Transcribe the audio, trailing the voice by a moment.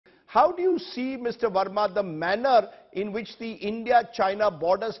How do you see, Mr. Varma, the manner in which the India-China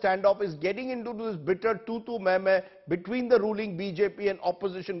border standoff is getting into this bitter tu-tu-meh-meh between the ruling BJP and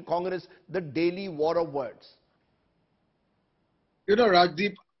opposition Congress, the daily war of words? You know,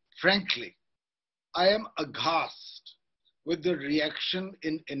 Rajdeep, frankly, I am aghast with the reaction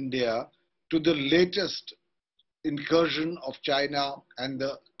in India to the latest incursion of China and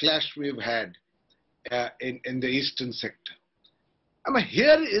the clash we've had in the eastern sector. I mean,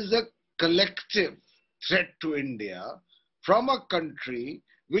 here is a collective threat to India from a country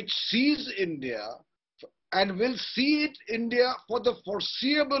which sees India and will see India for the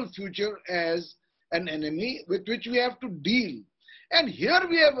foreseeable future as an enemy with which we have to deal. And here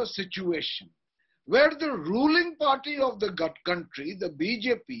we have a situation where the ruling party of the country, the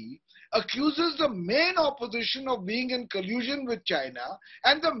BJP, accuses the main opposition of being in collusion with China,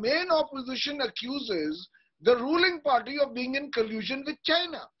 and the main opposition accuses the ruling party of being in collusion with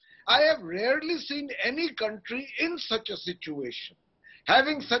China. I have rarely seen any country in such a situation,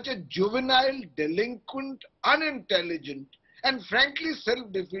 having such a juvenile, delinquent, unintelligent, and frankly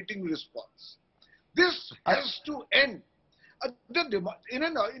self-defeating response. This has to end. In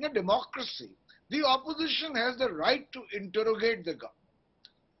a democracy, the opposition has the right to interrogate the government,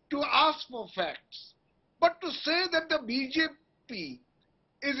 to ask for facts. But to say that the BJP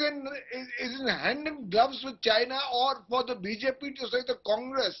is in hand in gloves with China, or for the BJP to say the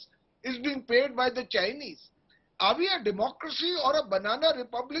Congress is being paid by the Chinese. Are we a democracy or a banana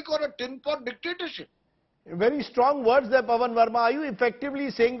republic or a tin pot dictatorship? Very strong words there, Pavan Varma. Are you effectively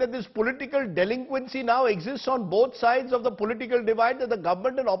saying that this political delinquency now exists on both sides of the political divide, that the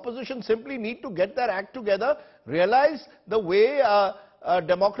government and opposition simply need to get their act together, realize the way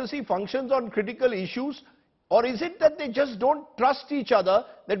democracy functions on critical issues? Or is it that they just don't trust each other,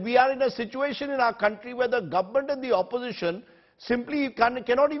 that we are in a situation in our country where the government and the opposition simply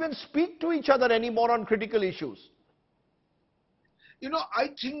cannot even speak to each other anymore on critical issues? You know, I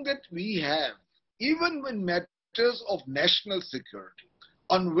think that we have, even in matters of national security,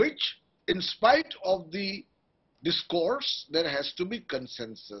 on which, in spite of the discourse, there has to be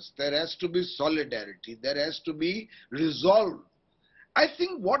consensus, there has to be solidarity, there has to be resolve. I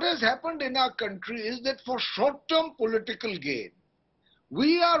think what has happened in our country is that for short-term political gain,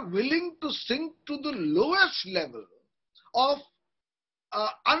 we are willing to sink to the lowest level of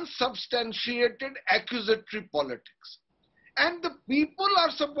unsubstantiated accusatory politics. And the people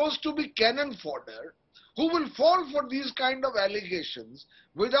are supposed to be cannon fodder who will fall for these kind of allegations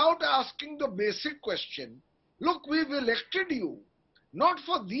without asking the basic question, look, we've elected you, not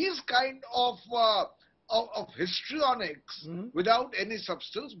for these kind of histrionics without any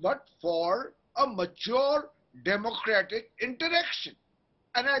substance, but for a mature democratic interaction.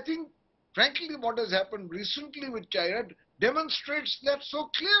 And I think, frankly, what has happened recently with China demonstrates that so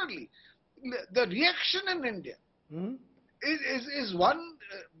clearly. The reaction in India is one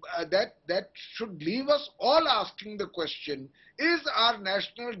that should leave us all asking the question, is our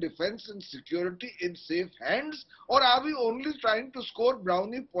national defense and security in safe hands, or are we only trying to score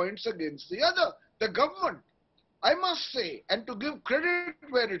brownie points against the other? The government, I must say, and to give credit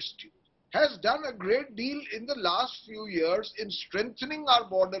where it's due, has done a great deal in the last few years in strengthening our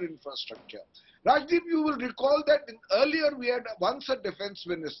border infrastructure. Rajdeep, you will recall that earlier we had once a defense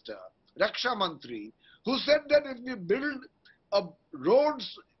minister, Raksha Mantri, who said that if we build a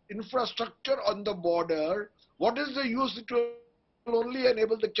roads infrastructure on the border, what is the use? It will only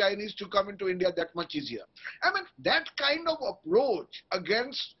enable the Chinese to come into India that much easier. I mean, that kind of approach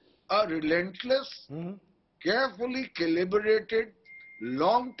against a relentless, carefully calibrated,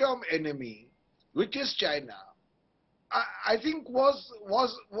 long-term enemy, which is China, I think was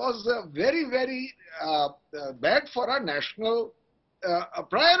very, very bad for our national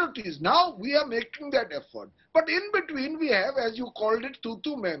priorities. Now we are making that effort. But in between we have, as you called it,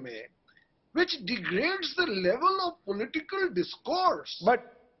 tutu meme, which degrades the level of political discourse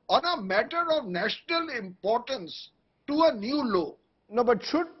on a matter of national importance to a new low. No, but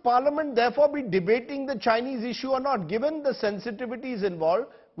should Parliament therefore be debating the Chinese issue or not? Given the sensitivities involved,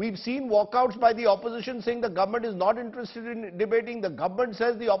 we've seen walkouts by the opposition saying the government is not interested in debating. The government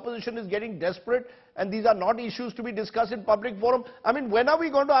says the opposition is getting desperate and these are not issues to be discussed in public forum. I mean, when are we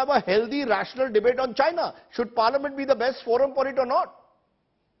going to have a healthy, rational debate on China? Should Parliament be the best forum for it or not?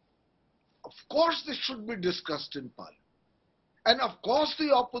 Of course this should be discussed in Parliament. And of course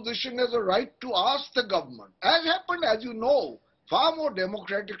the opposition has a right to ask the government, as happened, as you know, far more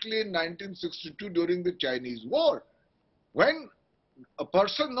democratically in 1962 during the Chinese War, when a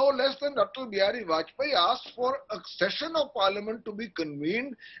person no less than Atal Bihari Vajpayee asked for a session of Parliament to be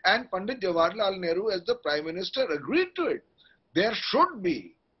convened and Pandit Jawaharlal Nehru as the Prime Minister agreed to it. There should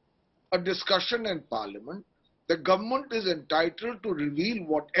be a discussion in Parliament. The government is entitled to reveal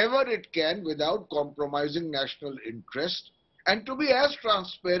whatever it can without compromising national interest and to be as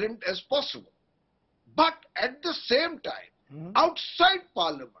transparent as possible. But at the same time, outside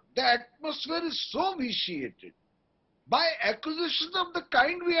Parliament, the atmosphere is so vitiated by accusations of the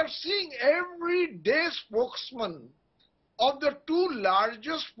kind we are seeing. Every day spokesmen of the two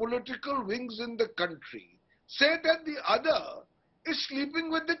largest political wings in the country say that the other is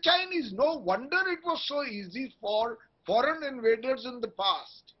sleeping with the Chinese. No wonder it was so easy for foreign invaders in the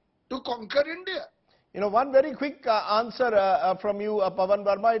past to conquer India. You know, one very quick answer from you, Pavan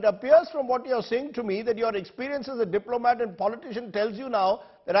Varma. It appears from what you're saying to me that your experience as a diplomat and politician tells you now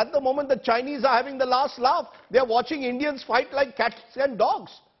that at the moment the Chinese are having the last laugh. They're watching Indians fight like cats and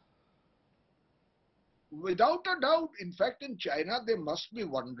dogs. Without a doubt, in fact, in China, they must be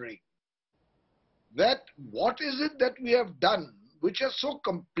wondering that what is it that we have done which has so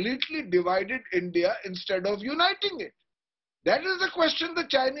completely divided India instead of uniting it? That is the question the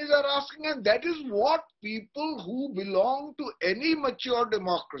Chinese are asking, and that is what people who belong to any mature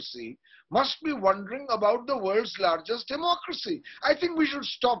democracy must be wondering about the world's largest democracy. I think we should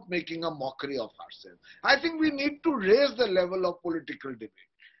stop making a mockery of ourselves. I think we need to raise the level of political debate.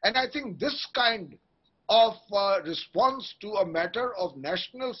 And I think this kind of response to a matter of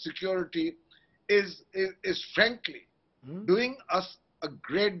national security is frankly doing us a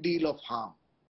great deal of harm.